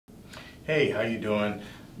Hey, how you doing?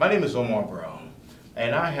 My name is Omar Brown,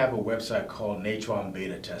 and I have a website called Natron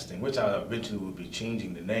Beta Testing, which I eventually will be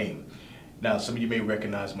changing the name. Now, some of you may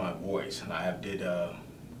recognize my voice, and I have did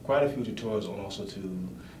quite a few tutorials on also to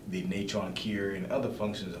the Natron Cure and other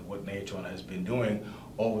functions of what Natron has been doing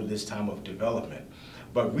over this time of development.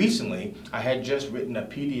 But recently, I had just written a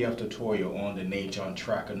PDF tutorial on the Natron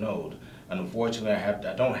Tracker node, and unfortunately,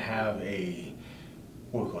 I don't have a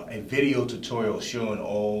video tutorial showing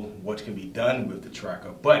all what can be done with the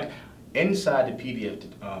tracker. But inside the PDF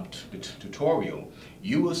tutorial,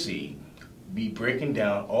 you will see me breaking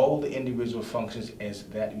down all the individual functions as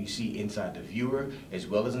that you see inside the viewer as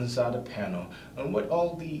well as inside the panel, and what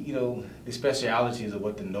all the the specialities of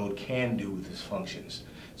what the node can do with its functions.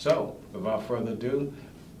 So without further ado,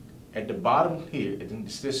 at the bottom here,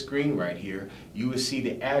 this screen right here, you will see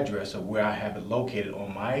the address of where I have it located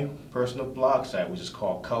on my personal blog site, which is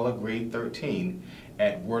called colorgrade13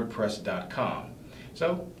 at wordpress.com.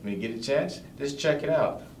 So when you get a chance, just check it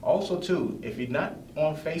out. Also too, if you're not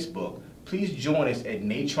on Facebook, please join us at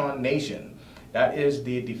Natron Nation. That is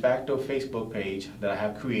the de facto Facebook page that I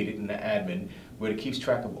have created in the admin, where it keeps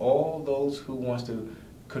track of all those who wants to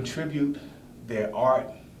contribute their art,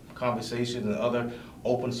 conversations, and other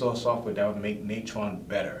open source software that would make Natron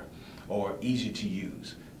better or easier to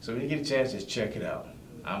use. So when you get a chance, just check it out.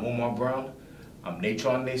 I'm Omar Brown. I'm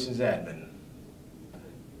Natron Nation's admin.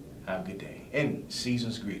 Have a good day and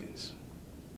season's greetings.